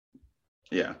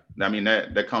 Yeah, I mean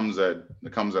that comes at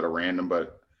a random,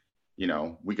 but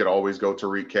we could always go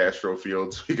Tariq Castro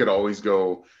Fields. We could always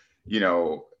go,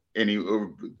 any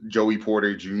Joey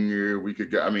Porter Jr. We could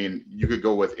go. I mean, you could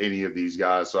go with any of these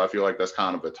guys. So I feel like that's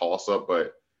kind of a toss up,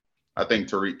 but I think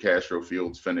Tariq Castro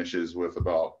Fields finishes with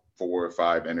about 4 or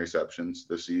 5 interceptions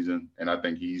this season, and I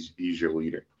think he's your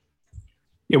leader.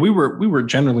 Yeah, we were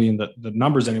generally in the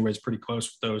numbers anyways pretty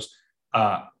close with those.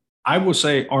 I will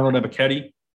say Arnold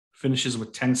Ebiketie finishes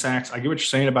with 10 sacks. I get what you're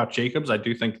saying about Jacobs. I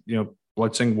do think,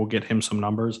 Blitzing will get him some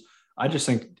numbers. I just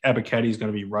think Ebiketie is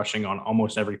going to be rushing on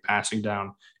almost every passing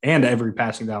down and every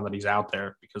passing down that he's out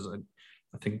there, because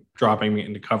I think dropping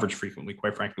into coverage frequently,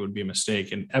 quite frankly, would be a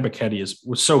mistake. And Ebiketie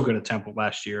was so good at Temple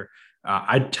last year.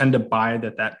 I tend to buy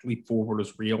that leap forward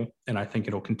is real, and I think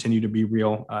it'll continue to be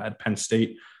real at Penn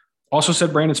State. Also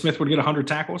said Brandon Smith would get 100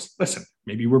 tackles. Listen,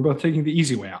 maybe we're both taking the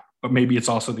easy way out, but maybe it's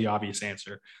also the obvious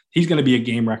answer. He's going to be a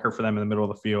game wrecker for them in the middle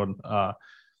of the field.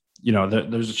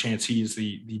 There's a chance he's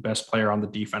the best player on the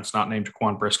defense, not named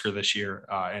Jaquan Brisker this year,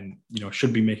 and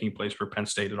should be making plays for Penn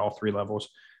State at all 3 levels.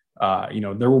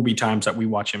 There will be times that we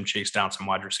watch him chase down some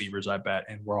wide receivers, I bet,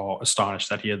 and we're all astonished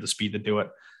that he had the speed to do it.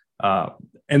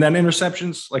 And then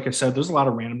interceptions, like I said, there's a lot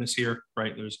of randomness here,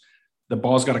 right? The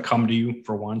ball's got to come to you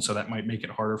for one, so that might make it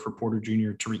harder for Porter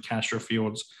Jr., Tariq Castro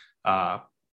Fields.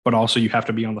 But also you have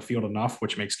to be on the field enough,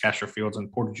 which makes Castro Fields and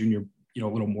Porter Jr., a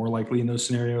little more likely in those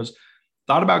scenarios.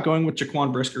 Thought about going with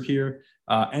Jaquan Brisker here.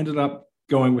 Ended up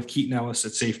going with Keaton Ellis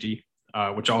at safety,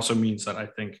 which also means that I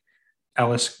think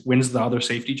Ellis wins the other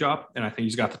safety job, and I think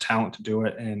he's got the talent to do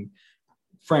it. And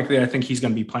frankly, I think he's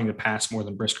going to be playing the pass more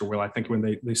than Brisker will. I think when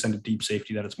they send a deep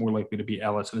safety, that it's more likely to be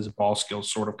Ellis, and his ball skills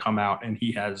sort of come out, and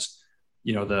he has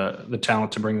the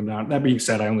talent to bring them down. That being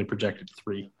said, I only projected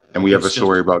 3. And we have a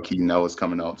story about Keaton Ellis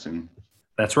coming out soon.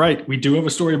 That's right. We do have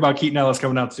a story about Keaton Ellis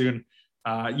coming out soon.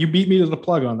 You beat me to the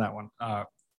plug on that one.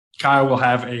 Kyle will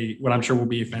have what I'm sure will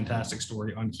be a fantastic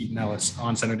story on Keaton Ellis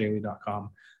on CenterDaily.com.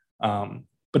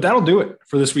 But that'll do it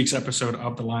for this week's episode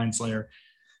of The Lion Slayer.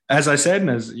 As I said, and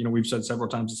as we've said several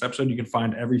times this episode, you can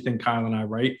find everything Kyle and I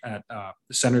write at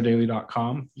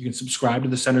CenterDaily.com. You can subscribe to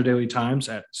the Center Daily Times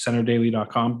at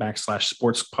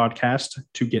CenterDaily.com/sports podcast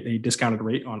to get a discounted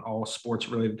rate on all sports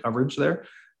related coverage there.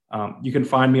 You can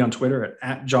find me on Twitter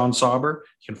at John Sauber.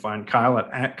 You can find Kyle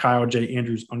at Kyle J.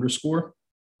 Andrews _.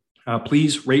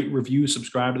 Please rate, review,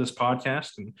 subscribe to this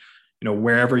podcast, and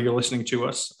wherever you're listening to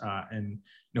us. And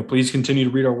please continue to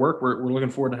read our work. We're looking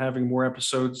forward to having more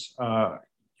episodes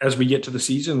as we get to the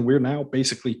season. We're now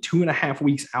basically 2.5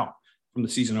 weeks out from the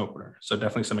season opener, so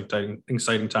definitely some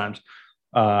exciting times.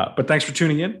 But thanks for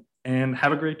tuning in, and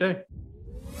have a great day.